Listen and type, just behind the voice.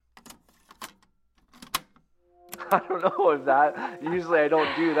I don't know if that, usually I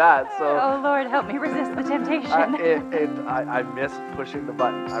don't do that. So Oh, Lord, help me resist the temptation. I missed pushing the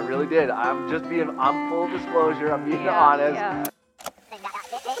button. I really did. I'm full disclosure. I'm being Yeah, honest. yeah.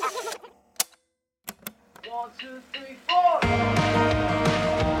 1, 2, 3, 4.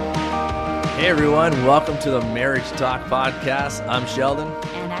 Hey everyone, welcome to the Marriage Talk Podcast. I'm Sheldon.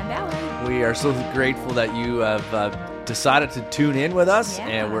 And I'm Valerie. We are so grateful that you have decided to tune in with us,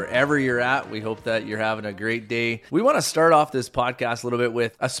 and wherever you're at, we hope that you're having a great day. We want to start off this podcast a little bit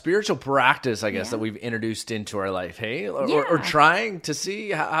with a spiritual practice, I guess, that we've introduced into our life. Hey, or trying to see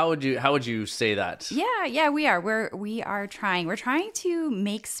how would you say that? Yeah, we are. We're trying to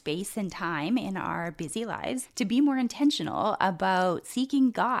make space and time in our busy lives to be more intentional about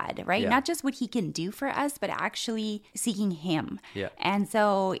seeking God, right? Yeah. Not just what He can do for us, but actually seeking Him. Yeah. And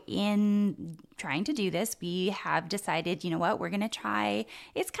so in trying to do this, we have decided, you know what, we're going to try.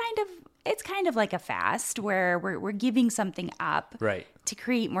 It's kind of like a fast where we're giving something up, Right, to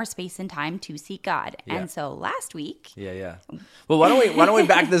create more space and time to seek God. Yeah. And so last week, Well, why don't we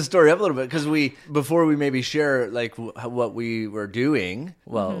back this story up a little bit, because before we maybe share like what we were doing,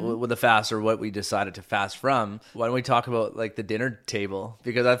 with the fast, or what we decided to fast from. Why don't we talk about like the dinner table,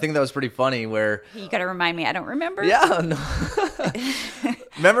 because I think that was pretty funny. Where you got to remind me, I don't remember. Yeah. No.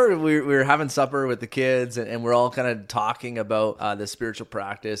 Remember, we were having supper with the kids, and we're all kind of talking about the spiritual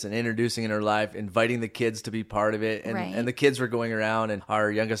practice and introducing in our life, inviting the kids to be part of it. And the kids were going around, and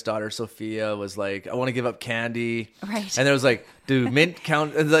our youngest daughter, Sophia, was like, I want to give up candy. Right. And there was like, do mint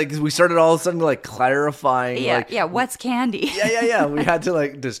count? And like, we started all of a sudden like clarifying. Yeah. What's candy? Yeah. We had to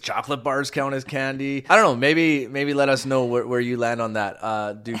like, does chocolate bars count as candy? I don't know. Maybe let us know where you land on that.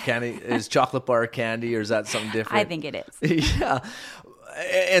 Is chocolate bar candy, or is that something different? I think it is. Yeah.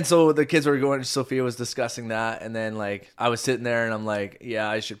 And so the kids were going, Sophia was discussing that, and then like I was sitting there and I'm like, yeah,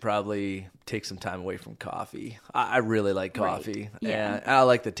 I should probably take some time away from coffee. I really like coffee, and I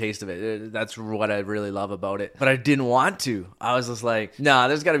like the taste of it. That's what I really love about it. But I didn't want to. I was just like, nah,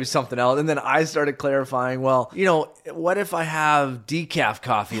 there's got to be something else. And then I started clarifying, well, what if I have decaf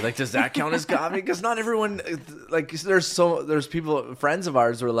coffee? Like, does that count as coffee? Because not everyone, like, there's people, friends of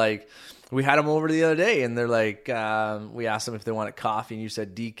ours were like, we had them over the other day, and they're like, we asked them if they wanted coffee, and you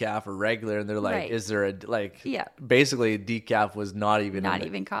said decaf or regular, and they're like, is there a, like, basically decaf was not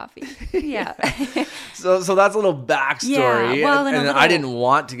even coffee. Yeah. So that's a little backstory. Yeah, well, and I didn't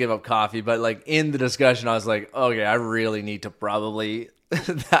want to give up coffee, but like in the discussion, I was like, okay, I really need to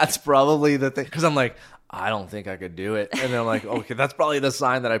that's probably the thing. Because I'm like, I don't think I could do it. And then I'm like, okay, that's probably the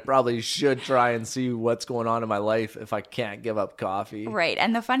sign that I probably should try and see what's going on in my life if I can't give up coffee. Right.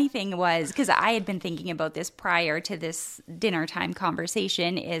 And the funny thing was, because I had been thinking about this prior to this dinner time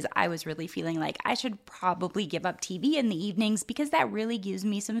conversation, is I was really feeling like I should probably give up TV in the evenings, because that really gives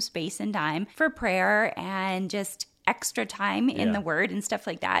me some space and time for prayer and just extra time in the Word and stuff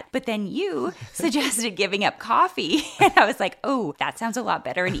like that. But then you suggested giving up coffee, and I was like, oh, that sounds a lot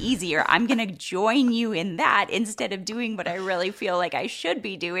better and easier. I'm going to join you in that instead of doing what I really feel like I should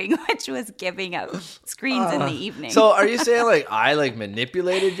be doing, which was giving up screens in the evening. So are you saying like I like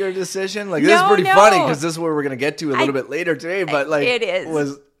manipulated your decision? Like, this is pretty funny, because this is where we're going to get to a little bit later today, but like it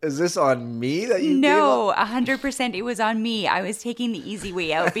is. Is this on me that you No, 100% it was on me. I was taking the easy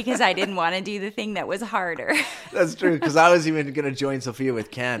way out because I didn't want to do the thing that was harder. That's true, because I was even going to join Sophia with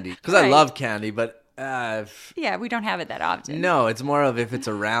candy, because I love candy, but yeah, we don't have it that often. No, it's more of if it's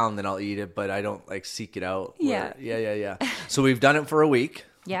around, then I'll eat it, but I don't like seek it out. Yeah. Yeah. So we've done it for a week.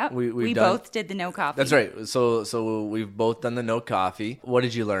 Yeah, we both did the no coffee. That's right. So we've both done the no coffee. What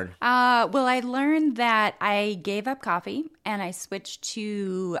did you learn? Well, I learned that I gave up coffee and I switched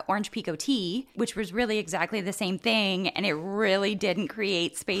to orange pico tea, which was really exactly the same thing, and it really didn't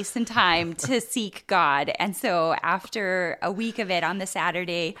create space and time to seek God. And so after a week of it on the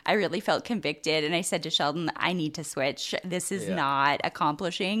Saturday, I really felt convicted, and I said to Sheldon, I need to switch. This is not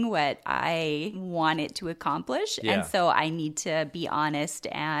accomplishing what I want it to accomplish, and so I need to be honest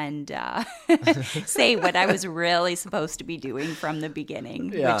and say what I was really supposed to be doing from the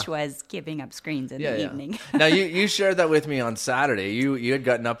beginning, which was giving up screens in the evening. Now, you shared that with me on Saturday. You had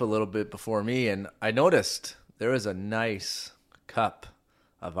gotten up a little bit before me, and I noticed there was a nice cup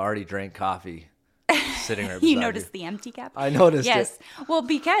of already drank coffee sitting right beside you. Noticed the empty cup? I noticed it. Yes. Well,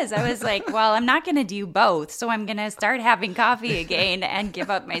 because I was like, well, I'm not going to do both, so I'm going to start having coffee again and give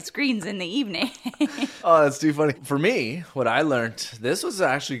up my screens in the evening. Oh, that's too funny. For me, what I learned, this was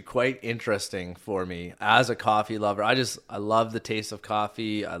actually quite interesting for me as a coffee lover. I love the taste of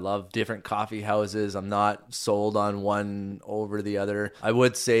coffee. I love different coffee houses. I'm not sold on one over the other. I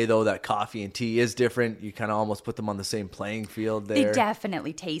would say, though, that coffee and tea is different. You kind of almost put them on the same playing field there. They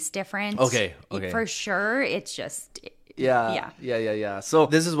definitely taste different. Okay. For sure. sure. It's just, Yeah. So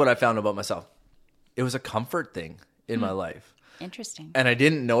this is what I found about myself. It was a comfort thing in my life. Interesting. And I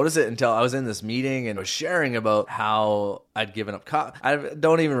didn't notice it until I was in this meeting and was sharing about how I'd given up coffee. I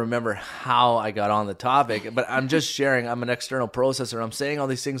don't even remember how I got on the topic, but I'm just sharing. I'm an external processor. I'm saying all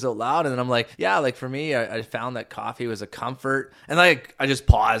these things out loud. And then I'm like, yeah, like for me, I found that coffee was a comfort. And like, I just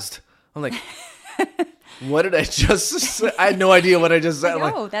paused. I'm like, what did I just say? I had no idea what I just said.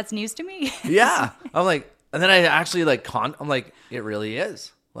 Like, oh, that's news to me. Yeah. I'm like, and then I actually I'm like, it really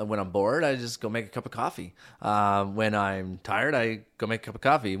is. Like when I'm bored, I just go make a cup of coffee. When I'm tired, I go make a cup of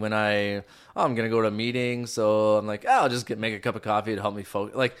coffee. When I'm going to go to a meeting, so I'm like, I'll just make a cup of coffee to help me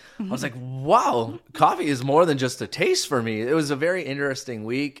focus. Like, I was like, wow, coffee is more than just a taste for me. It was a very interesting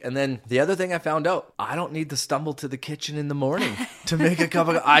week. And then the other thing I found out, I don't need to stumble to the kitchen in the morning to make a cup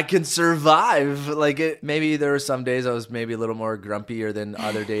of I can survive. Like maybe there were some days I was maybe a little more grumpier than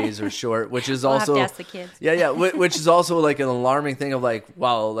other days or short, which is also, have to ask the kids. Yeah. Which is also like an alarming thing of like,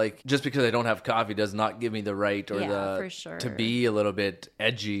 wow, like just because I don't have coffee does not give me the right or for sure. to be a little bit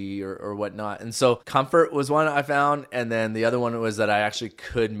edgy or whatnot. And so comfort was one I found. And then the other one was that I actually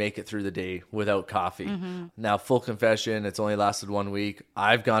could make it through the day without coffee. Mm-hmm. Now, full confession, it's only lasted 1 week.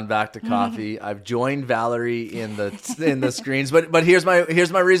 I've gone back to coffee. Mm-hmm. I've joined Valerie in the screens. But here's my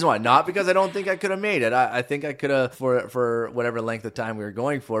reason why. Not because I don't think I could have made it. I think I could have for whatever length of time we were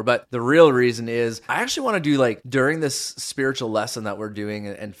going for. But the real reason is I actually want to do like during this spiritual lesson that we're doing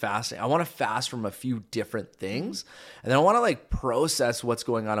and fasting, I want to fast from a few different things. And then I want to like process what's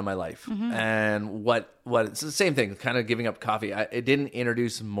going on in my life and what it's the same thing, kind of giving up coffee. It didn't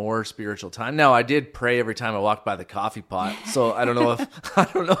introduce more spiritual time. Now I did pray every time I walked by the coffee pot. So I don't know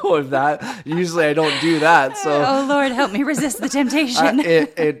if that, usually I don't do that. So oh Lord, help me resist the temptation.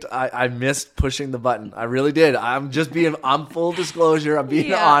 I missed pushing the button. I really did. I'm full disclosure. I'm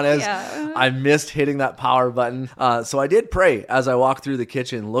being honest. Yeah. I missed hitting that power button. So I did pray as I walked through the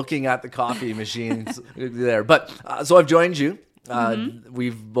kitchen, looking at the coffee machines there. But so I've joined you.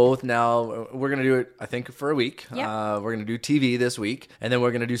 We've both now, we're going to do it, I think, for a week. We're going to do TV this week, and then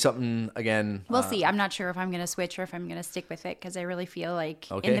we're going to do something again. We'll see. I'm not sure if I'm going to switch or if I'm going to stick with it because I really feel like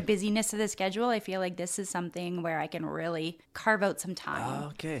in the busyness of the schedule, I feel like this is something where I can really carve out some time.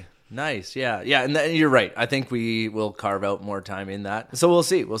 Okay. Nice. Yeah. And you're right. I think we will carve out more time in that. So we'll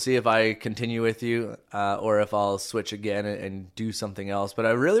see. We'll see if I continue with you or if I'll switch again and do something else. But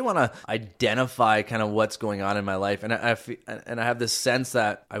I really want to identify kind of what's going on in my life. And I have this sense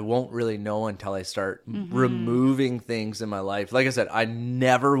that I won't really know until I start removing things in my life. Like I said, I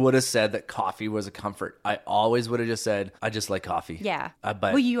never would have said that coffee was a comfort. I always would have just said, I just like coffee. Yeah.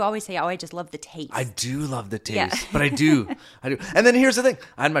 But you always say, oh, I just love the taste. I do love the taste, but I do. And then here's the thing.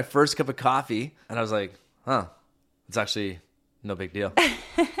 I had my first cup of coffee and I was like, it's actually no big deal.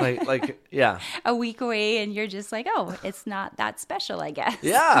 like, yeah. A week away and you're just like, oh, it's not that special, I guess.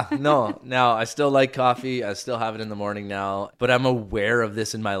 Yeah, no. Now, I still like coffee. I still have it in the morning now, but I'm aware of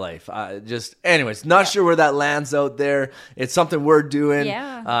this in my life. Anyways, not sure where that lands out there. It's something we're doing.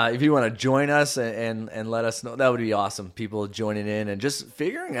 Yeah. If you want to join us and let us know, that would be awesome. People joining in and just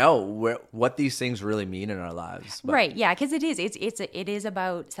figuring out what these things really mean in our lives. But, right, yeah, because it is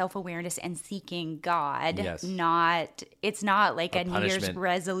about self-awareness and seeking God. Yes. It's not like a New Year's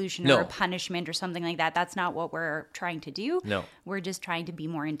resolution or a punishment or something like that. That's not what we're trying to do. No. We're just trying to be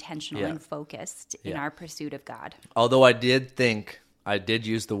more intentional and focused in our pursuit of God. Although I did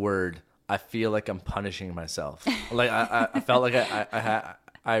use the word, I feel like I'm punishing myself. Like I felt like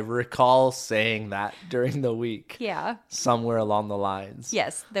I recall saying that during the week. Yeah. Somewhere along the lines.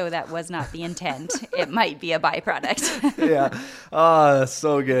 Yes, though that was not the intent. It might be a byproduct. Yeah. Oh,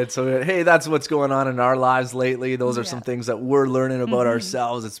 so good. So good. Hey, that's what's going on in our lives lately. Those are some things that we're learning about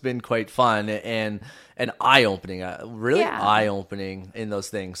ourselves. It's been quite fun and eye-opening, eye-opening in those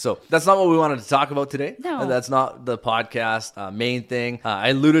things. So that's not what we wanted to talk about today. No. That's not the podcast main thing. I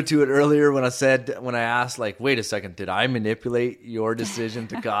alluded to it earlier when I asked, like, wait a second, did I manipulate your decision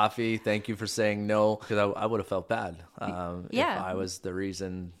to coffee? Thank you for saying no, because I would have felt bad if I was the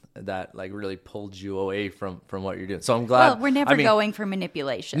reason that like really pulled you away from what you're doing. So I'm glad. Well, we're never going for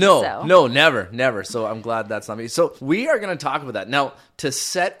manipulation. No, never. So I'm glad that's not me. So we are going to talk about that now to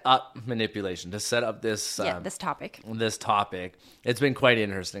set up manipulation, to set up this this topic. It's been quite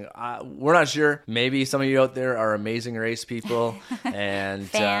interesting. We're not sure. Maybe some of you out there are Amazing Race people and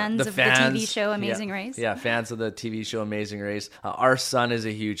fans of the TV show Amazing Race. Yeah, fans of the TV show Amazing Race. Our son is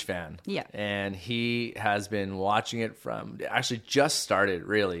a huge fan. Yeah, and he has been watching it from actually just started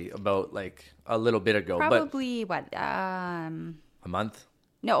really about like a little bit ago. Probably a month.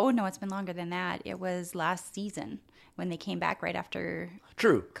 No, it's been longer than that. It was last season when they came back right after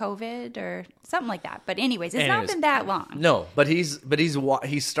True. COVID or something like that. But anyways, it's not been that long. No, but he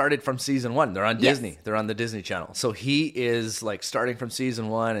started from season 1. They're on Disney. They're on the Disney Channel. So he is like starting from season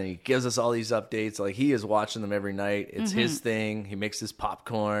 1, and he gives us all these updates. Like he is watching them every night. It's his thing. He makes his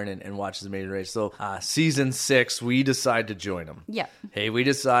popcorn and watches Amazing Race. So season 6, we decide to join him. Yeah. Hey, we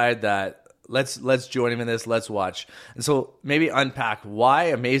decide that let's join him in this. Let's watch. And so maybe unpack why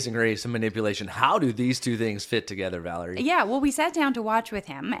Amazing Race and Manipulation. How do these two things fit together, Valerie? Yeah, well, we sat down to watch with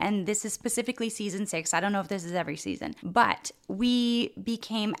him, and this is specifically season 6. I don't know if this is every season, but we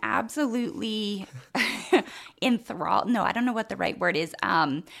became absolutely enthralled. No, I don't know what the right word is.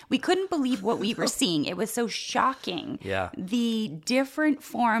 We couldn't believe what we were seeing. It was so shocking. Yeah. The different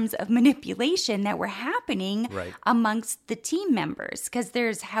forms of manipulation that were happening amongst the team members, because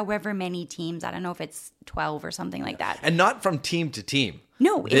there's however many teams. I don't know if it's 12 or something like that. And not from team to team.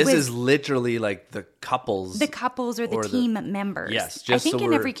 No, this is literally like the couples. The couples or the team members. Yes. I think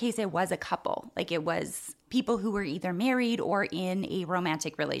in every case it was a couple. Like it was people who were either married or in a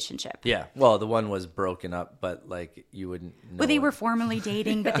romantic relationship. Yeah. Well, the one was broken up, but like you wouldn't know. Well, they were formally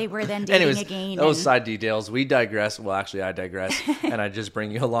dating, but they were then dating Anyways, again. Those side details. We digress. Well, actually, I digress, and I just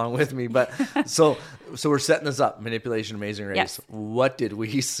bring you along with me. But so we're setting this up. Manipulation, Amazing Race. Yes. What did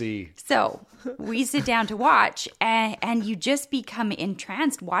we see? So we sit down to watch, and you just become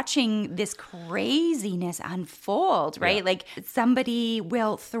entranced watching this craziness unfold, right? Yeah. Like somebody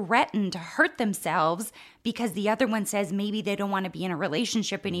will threaten to hurt themselves because the other one says maybe they don't want to be in a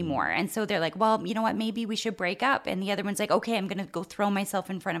relationship anymore. And so they're like, well, you know what, maybe we should break up. And the other one's like, okay, I'm going to go throw myself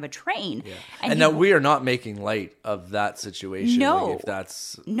in front of a train. Yeah. And now we are not making light of that situation. No, like if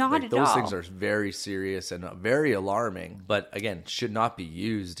that's not like, at those all. things are very serious and very alarming, but again, should not be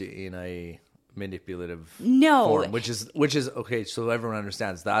used in a manipulative form, which is okay. So everyone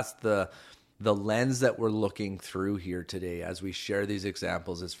understands that's the lens that we're looking through here today as we share these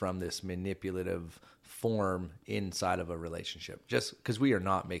examples is from this manipulative form inside of a relationship, just because we are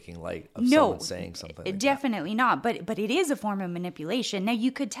not making light of someone saying something like definitely not, but it is a form of manipulation. Now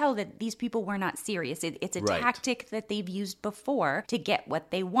you could tell that these people were not serious. It's a tactic that they've used before to get what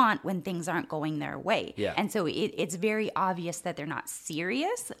they want when things aren't going their way. Yeah. And so it's very obvious that they're not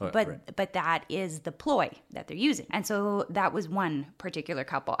serious, but that is the ploy that they're using. And so that was one particular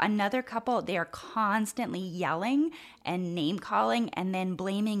couple. Another couple, they are constantly yelling and name calling and then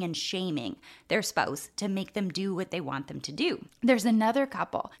blaming and shaming their spouse to make them do what they want them to do. There's another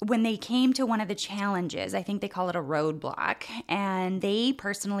couple. When they came to one of the challenges, I think they call it a roadblock, and they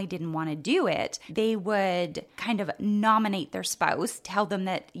personally didn't want to do it, they would kind of nominate their spouse, tell them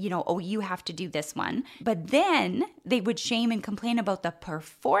that, oh, you have to do this one. But then they would shame and complain about the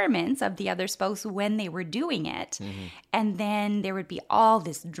performance of the other spouse when they were doing it. Mm-hmm. And then there would be all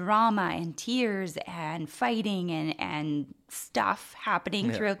this drama and tears and fighting and stuff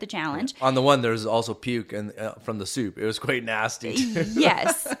happening throughout the challenge. On the one, there's also puke and from the soup. It was quite nasty.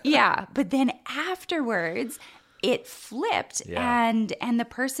 Yes, yeah. But then afterwards, it flipped, and the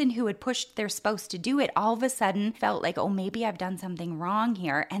person who had pushed their spouse to do it all of a sudden felt like, oh, maybe I've done something wrong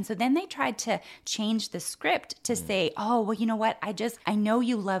here. And so then they tried to change the script to say, oh, well, you know what? I know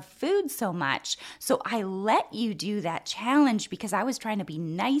you love food so much, so I let you do that challenge because I was trying to be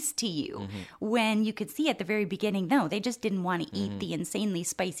nice to you. Mm-hmm. When you could see at the very beginning, no, they just didn't want to eat the insanely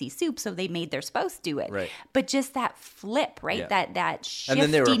spicy soup, so they made their spouse do it. Right. But just that flip, right? Yeah. That shiftiness. And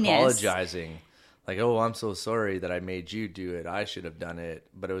then they were apologizing. Like, oh, I'm so sorry that I made you do it. I should have done it.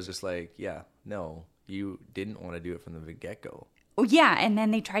 But it was just like, yeah, no, you didn't want to do it from the get-go. Oh, yeah, and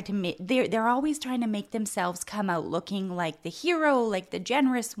then they tried to they're always trying to make themselves come out looking like the hero, like the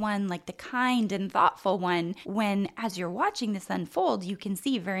generous one, like the kind and thoughtful one, when as you're watching this unfold, you can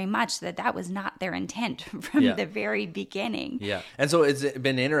see very much that was not their intent from the very beginning. Yeah, and so it's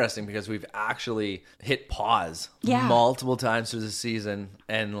been interesting because we've actually hit pause multiple times through the season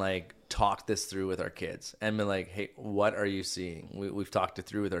and like talked this through with our kids and been like, hey, what are you seeing? We've talked it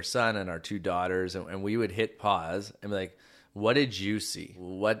through with our son and our 2 daughters, and we would hit pause and be like, what did you see?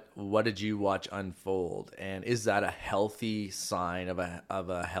 What did you watch unfold? And is that a healthy sign of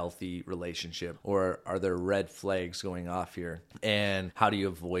a healthy relationship, or are there red flags going off here? And how do you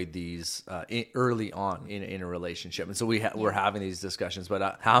avoid these early on in a relationship? And so we're having these discussions.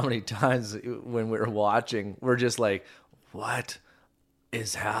 But how many times when we're watching, we're just like, what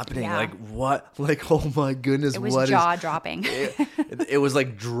is happening? Yeah. Like what? Like, oh my goodness, it was jaw dropping. It was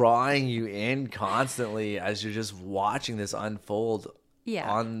like drawing you in constantly as you're just watching this unfold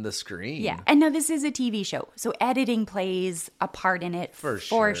on the screen. Yeah. And now this is a TV show, so editing plays a part in it for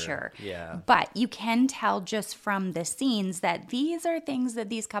sure. Yeah. But you can tell just from the scenes that these are things that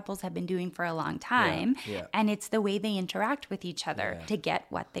these couples have been doing for a long time. Yeah. And it's the way they interact with each other to get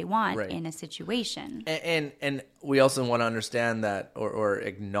what they want in a situation. And we also want to understand that or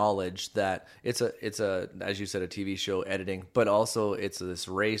acknowledge that it's a as you said, a TV show editing, but also it's this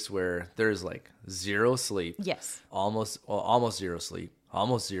race where there's like zero sleep. Yes. Almost zero sleep,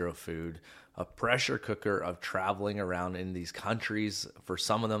 almost zero food, a pressure cooker of traveling around in these countries. For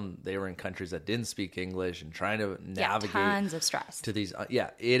some of them, they were in countries that didn't speak English and trying to navigate tons of stress to these.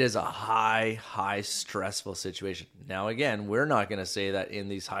 It is a high stressful situation. Now, again, we're not going to say that in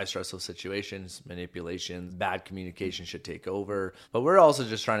these high stressful situations, manipulation, bad communication should take over. But we're also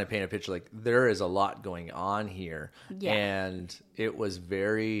just trying to paint a picture like there is a lot going on here. Yeah. And it was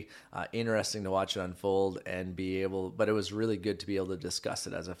very interesting to watch it unfold and be able, but it was really good to be able to discuss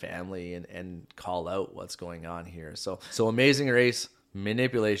it as a family and call out what's going on here. So Amazing Race,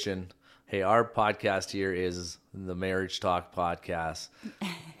 manipulation. Hey, our podcast here is the Marriage Talk podcast.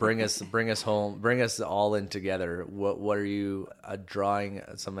 Bring us home, bring us all in together. What are you drawing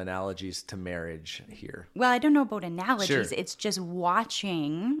some analogies to marriage here? Well, I don't know about analogies. Sure. It's just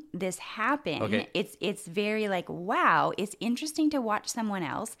watching this happen. Okay. It's very like, wow, it's interesting to watch someone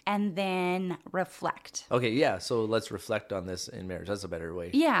else and then reflect. Okay, yeah. So let's reflect on this in marriage. That's a better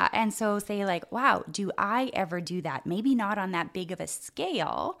way. Yeah, and so say like, wow, do I ever do that? Maybe not on that big of a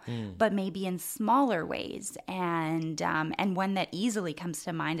scale, but maybe in smaller ways. And one that easily comes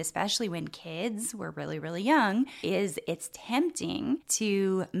to mind, especially when kids were really, really young, is it's tempting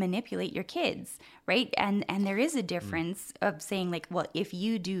to manipulate your kids, right? And there is a difference of saying like, well, if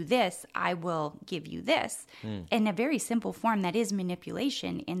you do this, I will give you this. In a very simple form, that is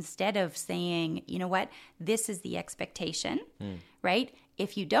manipulation, instead of saying, you know what, this is the expectation, right?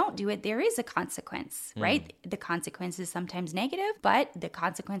 If you don't do it, there is a consequence, right? The consequence is sometimes negative, but the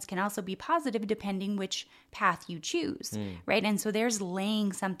consequence can also be positive depending which path you choose, right? And so there's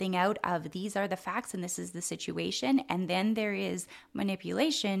laying something out of these are the facts and this is the situation. And then there is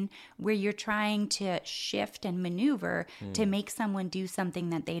manipulation where you're trying to shift and maneuver to make someone do something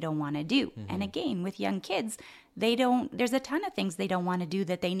that they don't want to do. And again, with young kids, there's a ton of things they don't want to do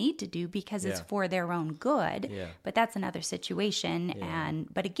that they need to do because it's for their own good. Yeah. But that's another situation.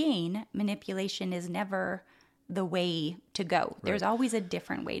 But again, manipulation is never the way to go. There's always a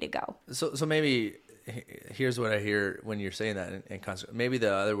different way to go. So maybe here's what I hear when you're saying that. And maybe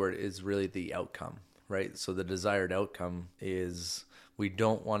the other word is really the outcome, right? So the desired outcome is we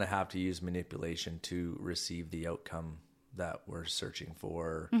don't want to have to use manipulation to receive the outcome that we're searching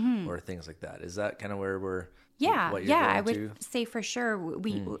for or things like that. Is that kind of where we're... Yeah, I would say for sure.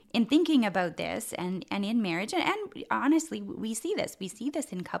 We in thinking about this and in marriage, and honestly, we see this. We see this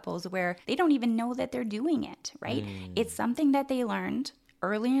in couples where they don't even know that they're doing it, right? It's something that they learned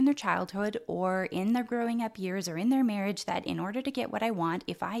early in their childhood or in their growing up years or in their marriage that in order to get what I want,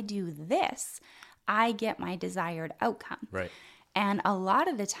 if I do this, I get my desired outcome. Right. And a lot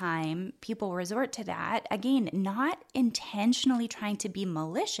of the time, people resort to that, again, not intentionally trying to be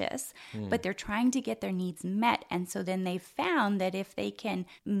malicious, but they're trying to get their needs met. And so then they found that if they can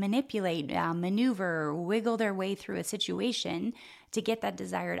manipulate, maneuver, wiggle their way through a situation to get that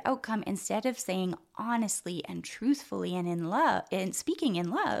desired outcome, instead of saying honestly and truthfully and in love and speaking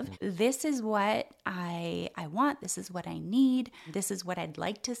in love, this is what I want, this is what I need, this is what I'd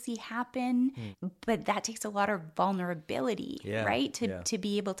like to see happen. But that takes a lot of vulnerability, right? To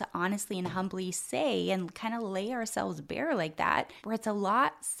be able to honestly and humbly say and kind of lay ourselves bare like that, where it's a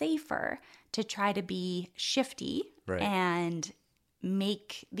lot safer to try to be shifty and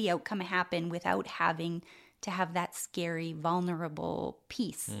make the outcome happen without having to have that scary, vulnerable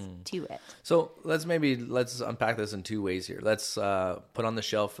piece to it. So let's unpack this in two ways here. Let's put on the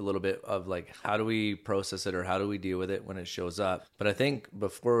shelf a little bit of like, how do we process it or how do we deal with it when it shows up? But I think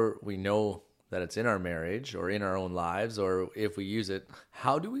before we know that it's in our marriage or in our own lives, or if we use it,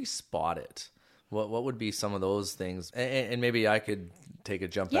 how do we spot it? What would be some of those things? And maybe I could take a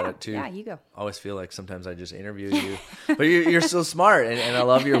jump at it too. Yeah, you go. I always feel like sometimes I just interview you, but you're so smart, and I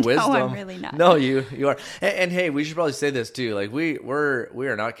love your wisdom. No, I'm really not. No, you are. And hey, we should probably say this too. Like we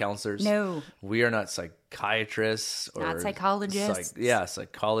are not counselors. No, we are not psychiatrists or not psychologists.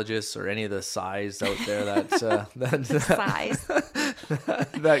 Psychologists or any of the size out there that size.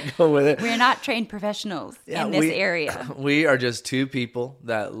 that go with it. We're not trained professionals in this area. We are just two people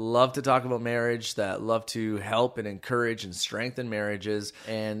that love to talk about marriage, that love to help and encourage and strengthen marriages,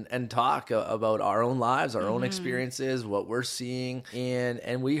 and talk about our own lives, our own experiences, what we're seeing,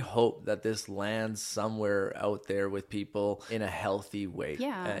 and we hope that this lands somewhere out there with people in a healthy way,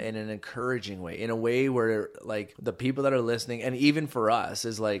 in an encouraging way, in a way where like the people that are listening, and even for us,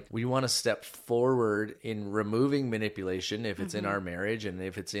 is like we want to step forward in removing manipulation if it's in our marriage and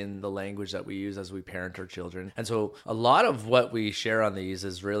if it's in the language that we use as we parent our children. And so a lot of what we share on these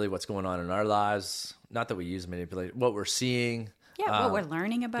is really what's going on in our lives. Not that we use manipulation, what we're seeing. Yeah, what we're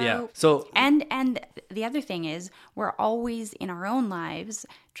learning about. Yeah. So and the other thing is we're always in our own lives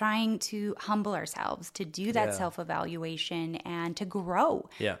trying to humble ourselves, to do that self-evaluation and to grow,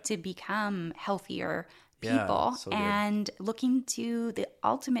 to become healthier people, and looking to the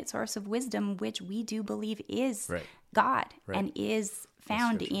ultimate source of wisdom, which we do believe is God and is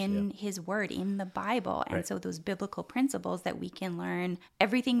found in his word, in the Bible. And so those biblical principles that we can learn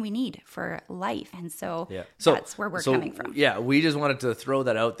everything we need for life. And so that's where we're coming from. Yeah, we just wanted to throw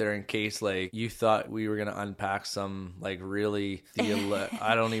that out there in case like you thought we were going to unpack some like really,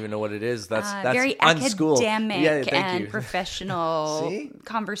 I don't even know what it is. That's very unschooled. Academic and professional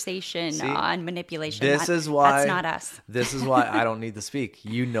conversation on manipulation. That's not us. This is why I don't need to speak.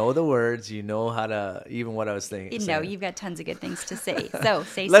 You know the words. You know how to, even what I was thinking. No, you've got tons of good things to say. So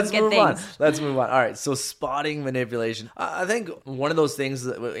say some good things. Let's move on. All right. So spotting manipulation. I think one of those things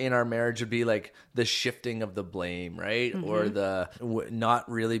that in our marriage would be like the shifting of the blame, right? Or the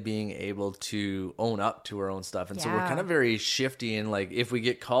not really being able to own up to our own stuff. And so we're kind of very shifty in like if we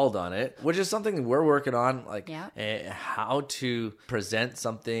get called on it, which is something we're working on, like how to present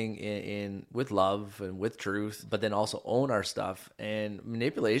something in with love and with truth, but then also own our stuff. And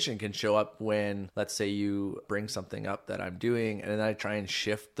manipulation can show up when, let's say, you bring something up that I'm doing, and then I try and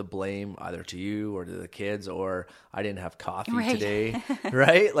shift the blame either to you or to the kids, or I didn't have coffee today,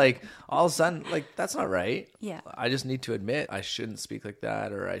 right? Like all of a sudden, like that's not right. Yeah. I just need to admit I shouldn't speak like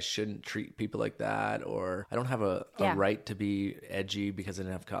that, or I shouldn't treat people like that, or I don't have a right to be edgy because I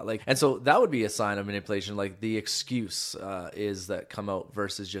didn't have coffee. Like, and so that would be a sign of manipulation. Like the excuse is that come out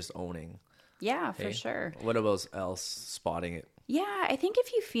versus just owning. Yeah, for sure. What about else spotting it? Yeah, I think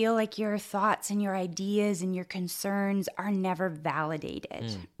if you feel like your thoughts and your ideas and your concerns are never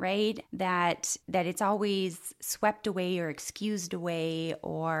validated, right? That it's always swept away or excused away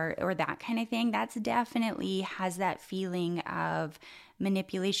or that kind of thing, that's definitely has that feeling of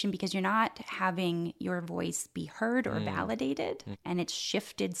manipulation because you're not having your voice be heard or validated and it's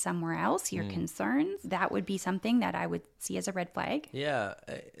shifted somewhere else, your concerns. That would be something that I would see as a red flag. Yeah.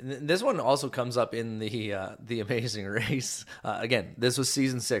 This one also comes up in the Amazing Race. Again, this was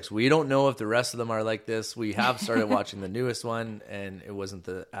season 6. We don't know if the rest of them are like this. We have started watching the newest one and it wasn't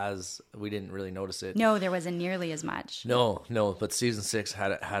we didn't really notice it. No, there wasn't nearly as much. No, but season 6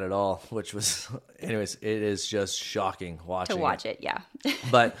 had it all, which was, anyways, it is just shocking watching to watch it. Yeah.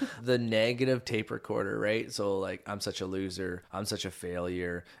 But the negative tape recorder, right? So like, I'm such a loser, I'm such a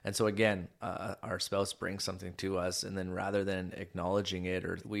failure. And so again, our spouse brings something to us, and then rather than acknowledging it,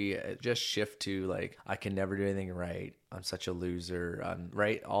 or we just shift to like, I can never do anything right, I'm such a loser,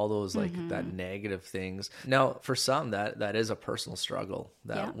 right? All those like that negative things. Now, for some, that is a personal struggle,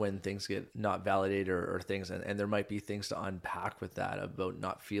 that when things get not validated or things, and there might be things to unpack with that about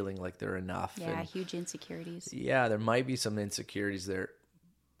not feeling like they're enough. Yeah, and, huge insecurities. Yeah, there might be some insecurities there.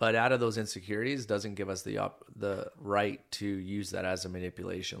 But out of those insecurities doesn't give us the right to use that as a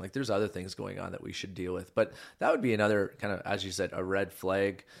manipulation. Like there's other things going on that we should deal with. But that would be another kind of, as you said, a red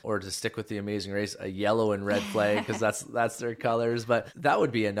flag, or to stick with the Amazing Race, a yellow and red flag, because that's their colors. But that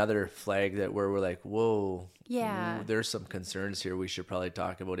would be another flag that where we're like, whoa, there's some concerns here we should probably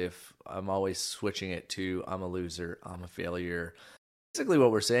talk about if I'm always switching it to I'm a loser, I'm a failure. Basically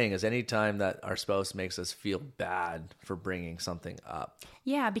what we're saying is anytime that our spouse makes us feel bad for bringing something up.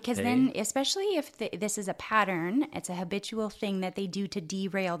 Yeah, because then, especially if this is a pattern, it's a habitual thing that they do to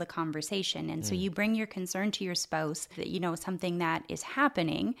derail the conversation. And so you bring your concern to your spouse, that, something that is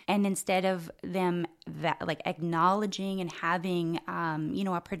happening. And instead of them acknowledging and having,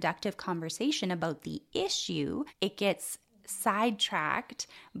 a productive conversation about the issue, it gets sidetracked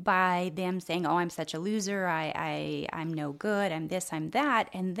by them saying, oh, I'm such a loser, I'm no good, I'm this, I'm that.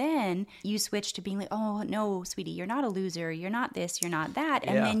 And then you switch to being like, oh, no, sweetie, you're not a loser, you're not this, you're not that.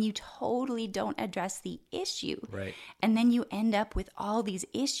 And then you totally don't address the issue. Right. And then you end up with all these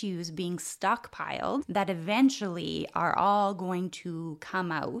issues being stockpiled that eventually are all going to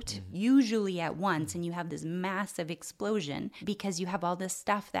come out, usually at once, and you have this massive explosion because you have all this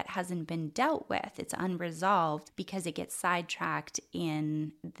stuff that hasn't been dealt with. It's unresolved because it gets sidetracked sidetracked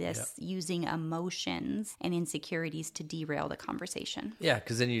in this using emotions and insecurities to derail the conversation. Yeah,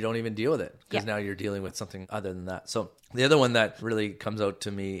 because then you don't even deal with it, because now you're dealing with something other than that. So the other one that really comes out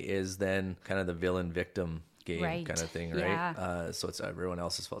to me is then kind of the villain victim game kind of thing, right? Yeah. So it's everyone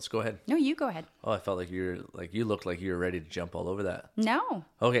else's fault. So go ahead. No, you go ahead. Oh, I felt like you looked like you were ready to jump all over that. No.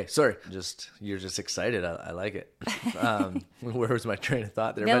 Okay, sorry. You're just excited. I like it. Where was my train of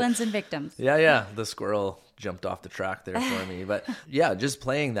thought there? Villains and victims. Yeah. The squirrel jumped off the track there for me. But yeah, just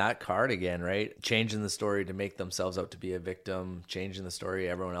playing that card again, right? Changing the story to make themselves out to be a victim, changing the story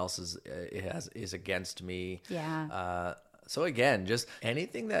everyone else is against me. Yeah. So again, just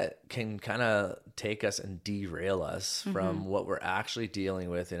anything that can kind of take us and derail us from what we're actually dealing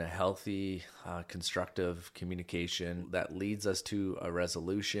with in a healthy, constructive communication that leads us to a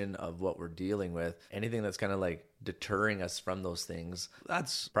resolution of what we're dealing with. Anything that's kind of like deterring us from those things,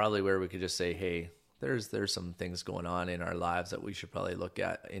 that's probably where we could just say, hey, there's some things going on in our lives that we should probably look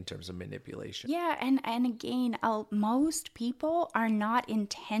at in terms of manipulation. Yeah, and again, most people are not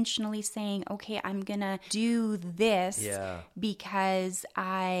intentionally saying, okay, I'm gonna do this because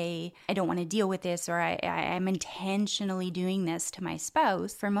I don't want to deal with this, or I'm intentionally doing this to my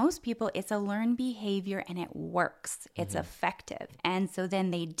spouse. For most people, it's a learned behavior and it works. It's effective. And so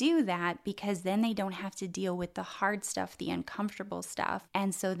then they do that because then they don't have to deal with the hard stuff, the uncomfortable stuff.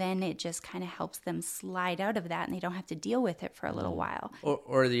 And so then it just kind of helps them slide out of that and they don't have to deal with it for a little while.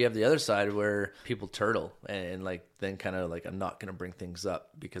 Or you have the other side where people turtle and like then kind of like, I'm not going to bring things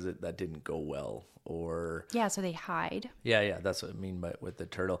up because that didn't go well. Or so they hide. Yeah, that's what I mean with the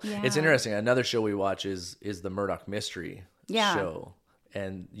turtle. Yeah. It's interesting. Another show we watch is the Murdoch Mystery show.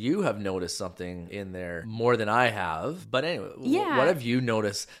 And you have noticed something in there more than I have. But anyway, what have you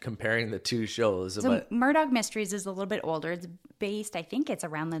noticed comparing the two shows? So Murdoch Mysteries is a little bit older. It's based, I think it's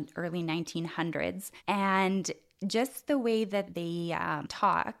around the early 1900s. And just the way that they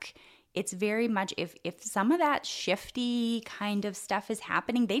talk, it's very much, if some of that shifty kind of stuff is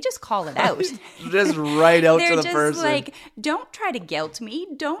happening, they just call it out. Just right out to the person. They're just like, don't try to guilt me.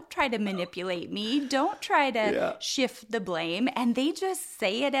 Don't try to manipulate me. Don't try to shift the blame. And they just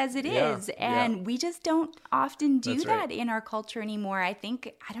say it as it is. And we just don't often do that in our culture anymore. I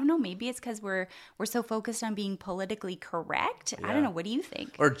don't know, maybe it's because we're so focused on being politically correct. I don't know. What do you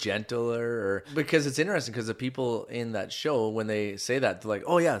think? Or gentler, because it's interesting because the people in that show, when they say that, they're like,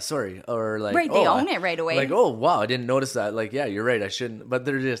 oh yeah, sorry. Or like, they own it right away. Like, oh wow, I didn't notice that. Like, yeah, you're right, I shouldn't. But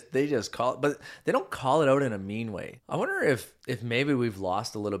they just call it, but they don't call it out in a mean way. I wonder if maybe we've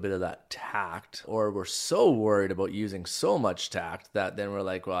lost a little bit of that tact, or we're so worried about using so much tact that then we're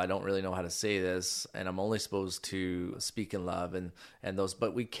like, well, I don't really know how to say this, and I'm only supposed to speak in love and those.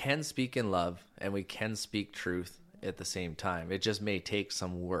 But we can speak in love and we can speak truth at the same time. It just may take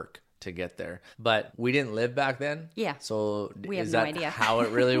some work to get there. But we didn't live back then. Yeah. So we have is no that idea how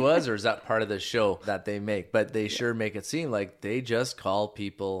it really was, or is that part of the show that they make? But they sure make it seem like they just call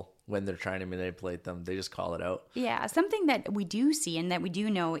people when they're trying to manipulate them. They just call it out. Yeah. Something that we do see and that we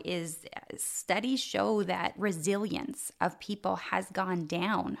do know is studies show that resilience of people has gone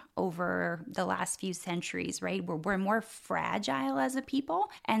down over the last few centuries, right? We're more fragile as a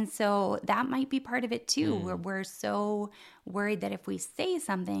people. And so that might be part of it too, where we're so worried that if we say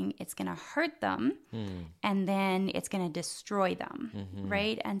something, it's going to hurt them and then it's going to destroy them,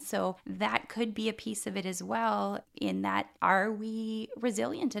 right? And so that could be a piece of it as well, in that, are we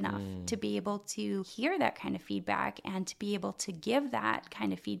resilient enough to be able to hear that kind of feedback and to be able to give that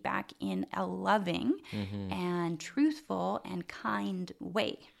kind of feedback in a loving and truthful and kind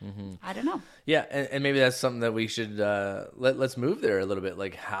way? I don't know. Yeah, and maybe that's something that we should let's move there a little bit.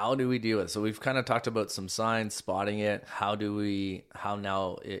 Like, how do we do it? So we've kind of talked about some signs, spotting it. How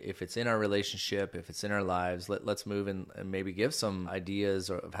now, if it's in our relationship, if it's in our lives, let's move and maybe give some ideas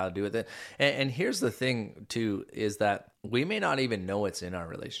of how to do it. And here's the thing too, is that we may not even know it's in our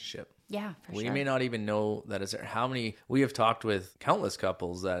relationship. Yeah, for sure. We may not even know that it's there. We have talked with countless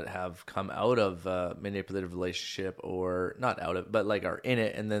couples that have come out of a manipulative relationship, or not out of, but like are in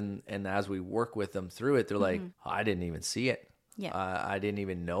it. And as we work with them through it, they're like, oh, I didn't even see it. Yeah. I didn't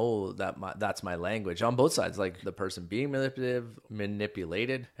even know that that's my language on both sides, like the person being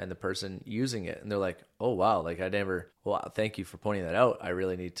manipulated and the person using it. And they're like, oh, wow, like wow, thank you for pointing that out. I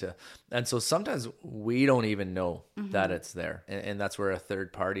really need to. And so sometimes we don't even know that it's there. And that's where a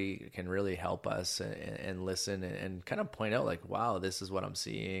third party can really help us and listen and kind of point out like, wow, this is what I'm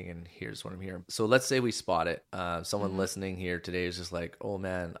seeing and here's what I'm hearing. So let's say we spot it. Someone listening here today is just like, oh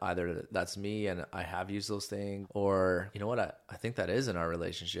man, either that's me and I have used those things, or you know what, I think that is in our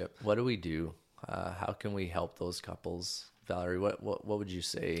relationship. What do we do? How can we help those couples? Valerie, what would you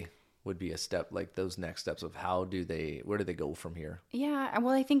say? would be a step, like those next steps of where do they go from here? Yeah.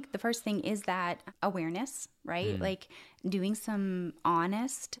 Well, I think the first thing is that awareness, right? Like doing some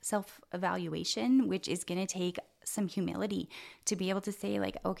honest self-evaluation, which is going to take some humility to be able to say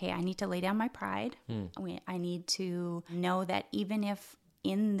like, okay, I need to lay down my pride. I need to know that even if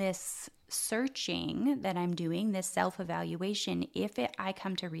in this searching that I'm doing, this self-evaluation, I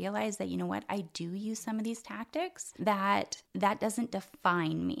come to realize that, you know what, I do use some of these tactics, that doesn't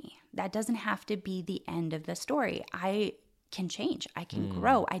define me. That doesn't have to be the end of the story. I can change. I can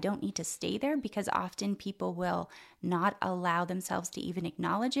grow. I don't need to stay there, because often people will not allow themselves to even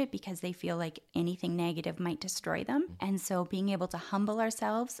acknowledge it because they feel like anything negative might destroy them. And so being able to humble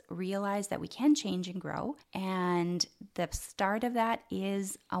ourselves, realize that we can change and grow. And the start of that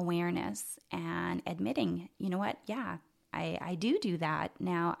is awareness and admitting, you know what? Yeah, I do that.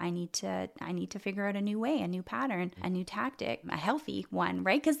 Now I need to figure out a new way, a new pattern, a new tactic, a healthy one,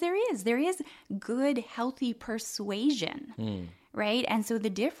 right? Because there is good, healthy persuasion. Right? And so the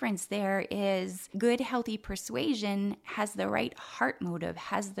difference there is good, healthy persuasion has the right heart motive,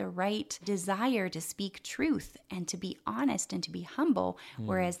 has the right desire to speak truth and to be honest and to be humble,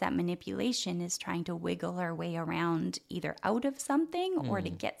 whereas that manipulation is trying to wiggle our way around either out of something or to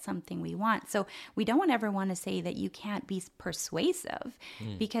get something we want. So we don't ever want to say that you can't be persuasive,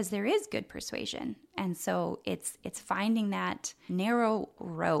 because there is good persuasion. And so it's finding that narrow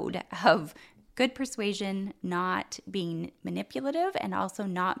road of good persuasion, not being manipulative, and also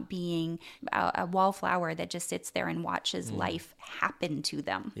not being a wallflower that just sits there and watches life happen to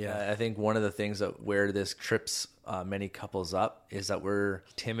them. Yeah, I think one of the things that where this trips many couples up is that we're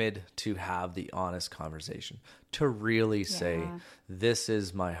timid to have the honest conversation, to really say, this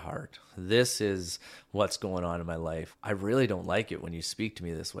is my heart. This is what's going on in my life. I really don't like it when you speak to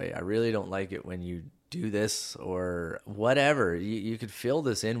me this way. I really don't like it when you do this or whatever. You could fill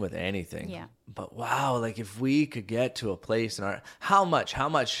this in with anything. Yeah. But wow, like if we could get to a place in our, how much,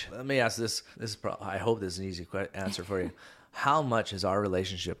 let me ask this is I hope this is an easy answer for you. How much is our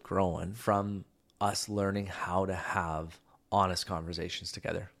relationship growing from us learning how to have honest conversations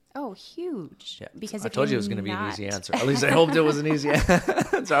together? Oh, huge. Yeah. Because I told you it was going to be an easy answer. At least I hoped it was an easy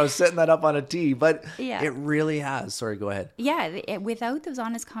answer. I was setting that up on a tee, but it really has. Sorry, go ahead. Yeah, without those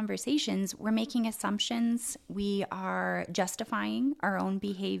honest conversations, we're making assumptions. We are justifying our own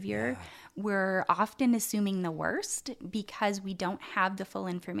behavior. Yeah. We're often assuming the worst because we don't have the full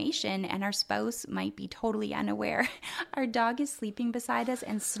information, and our spouse might be totally unaware. Our dog is sleeping beside us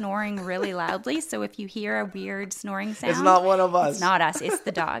and snoring really loudly. So if you hear a weird snoring sound, it's not one of us. It's not us. It's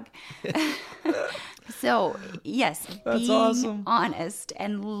the dog. So, yes, that's being awesome. honest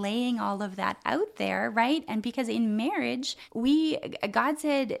and laying all of that out there, right? And because in marriage, God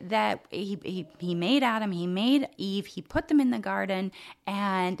said that he made Adam, he made Eve, he put them in the garden,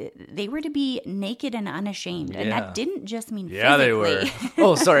 and they were to be naked and unashamed. And that didn't just mean physically. They were.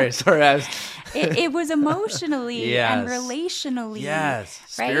 Oh, sorry. It was emotionally and relationally. Yes,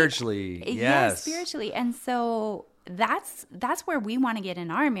 right? spiritually. Yes, spiritually. And so that's where we want to get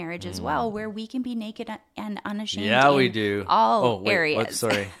in our marriage as well, where we can be naked and unashamed. Yeah, we do. All areas.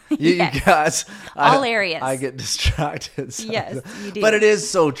 Sorry. You guys. All areas. I get distracted. Yes, you do. But it is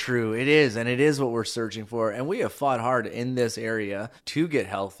so true. It is. And it is what we're searching for. And we have fought hard in this area to get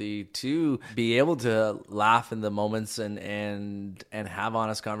healthy, to be able to laugh in the moments and have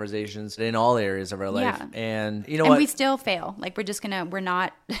honest conversations in all areas of our life. Yeah. And you know what? And we still fail. Like we're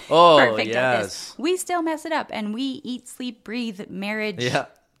not perfect at this. We still mess it up, and we eat, sleep, breathe marriage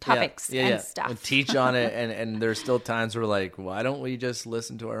topics and stuff. And teach on it. And there's still times where like, why don't we just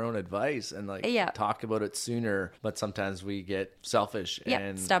listen to our own advice and like talk about it sooner? But sometimes we get selfish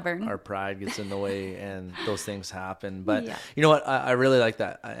and stubborn. Our pride gets in the way and those things happen. But you know what? I really like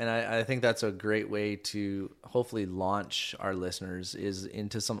that. And I think that's a great way to hopefully launch our listeners is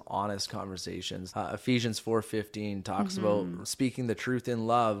into some honest conversations. Ephesians 4:15 talks about speaking the truth in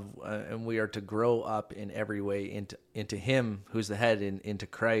love, and we are to grow up in every way into him who's the head, into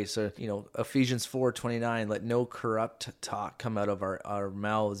Christ. So, Ephesians 4:29, let no corrupt talk come out of our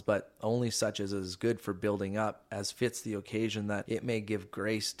mouths, but only such as is good for building up, as fits the occasion, that it may give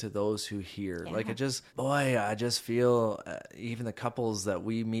grace to those who hear. Yeah. Like I just feel even the couples that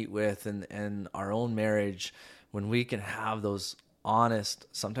we meet with and our own marriage, when we can have those honest,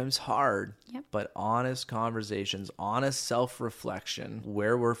 sometimes hard, but honest conversations, honest self-reflection,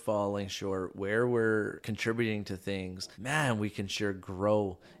 where we're falling short, where we're contributing to things, man, we can sure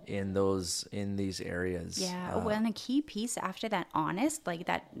grow in these areas. Yeah. Well, and a key piece after that honest, like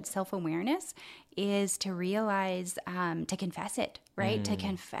that self-awareness, is to realize, to confess it, right? To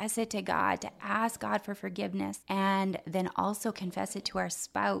confess it to God, to ask God for forgiveness, and then also confess it to our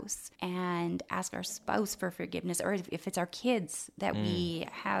spouse and ask our spouse for forgiveness. Or if it's our kids that we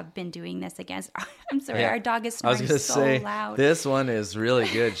have been doing this against. I'm sorry, our dog is snoring so loud. This one is really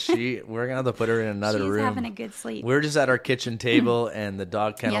good. We're going to have to put her in another room. She's having a good sleep. We're just at our kitchen table and the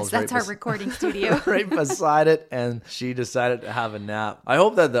dog kennel's that's our recording studio. right beside it, and she decided to have a nap. I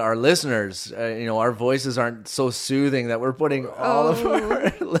hope that our listeners, our voices aren't so soothing that we're putting all of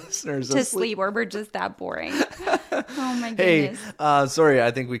our listeners to sleep, or we're just that boring. Oh my Hey, goodness. sorry,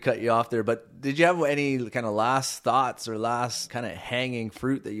 I think we cut you off there, but did you have any kind of last thoughts or last kind of hanging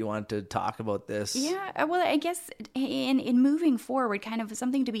fruit that you want to talk about this? Yeah, well, I guess in moving forward, kind of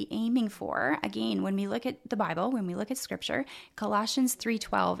something to be aiming for. Again, when we look at the Bible, when we look at Scripture, Colossians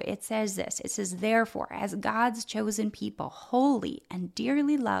 3:12, it says this. It says, "Therefore, as God's chosen people, holy and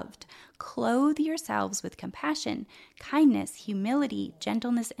dearly loved, clothe yourselves with compassion, kindness, humility,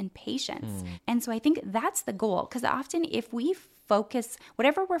 gentleness, and patience." And so I think that's the goal, because often if we focus,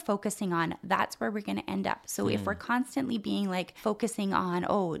 whatever we're focusing on, that's where we're going to end up. So if we're constantly being like focusing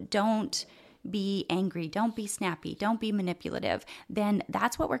on, don't be angry, don't be snappy, don't be manipulative, then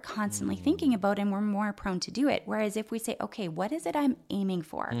that's what we're constantly thinking about, and we're more prone to do it. Whereas if we say, okay, what is it I'm aiming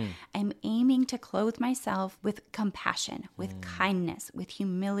for? I'm aiming to clothe myself with compassion, with kindness, with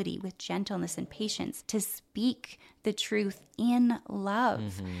humility, with gentleness and patience, to speak the truth in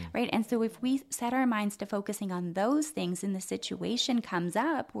love, right? And so if we set our minds to focusing on those things and the situation comes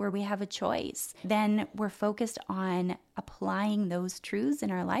up where we have a choice, then we're focused on applying those truths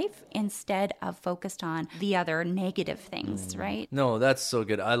in our life instead of focused on the other negative things, right? No, that's so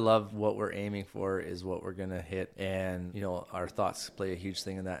good. I love what we're aiming for is what we're going to hit. And, our thoughts play a huge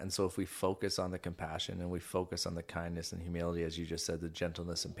thing in that. And so if we focus on the compassion and we focus on the kindness and humility, as you just said, the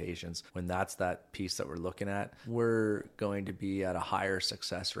gentleness and patience, when that's that piece that we're looking at, we're going to be at a higher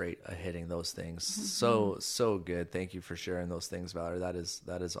success rate of hitting those things. So good. Thank you for sharing those things, Valerie. That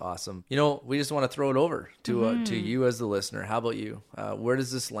is awesome. We just want to throw it over to you as the listener. How about you? Where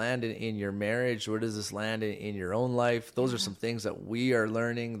does this land in your marriage? Where does this land in your own life? Those are some things that we are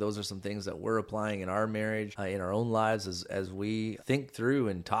learning. Those are some things that we're applying in our marriage, in our own lives as we think through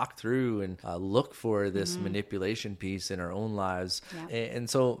and talk through and look for this manipulation piece in our own lives. Yeah. And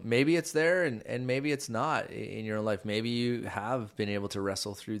so maybe it's there and maybe it's not in your life. Maybe you have been able to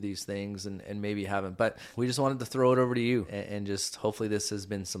wrestle through these things and maybe you haven't. But we just wanted to throw it over to you and just hopefully this has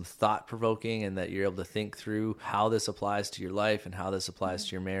been some thought-provoking and that you're able to think through how this applies to your life and how this applies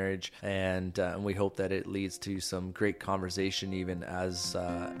to your marriage. And we hope that it leads to some great conversation even as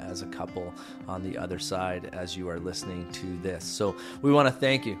a couple on the other side as you are listening to this. So we want to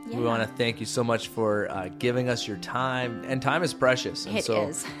thank you. Yeah. We want to thank you so much for giving us your time. And time is precious. And it so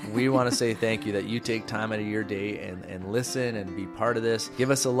is. we want to say thank you that you take time out of your day and listen and be part of this.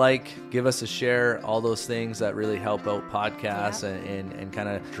 Give us a like, give us a share, all those things that really help out podcasts and kind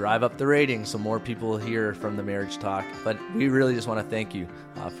of drive up the ratings so more people hear from the Marriage Talk. But we really just want to thank you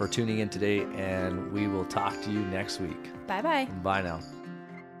for tuning in today, and we will talk to you next week. Bye-bye. Bye now.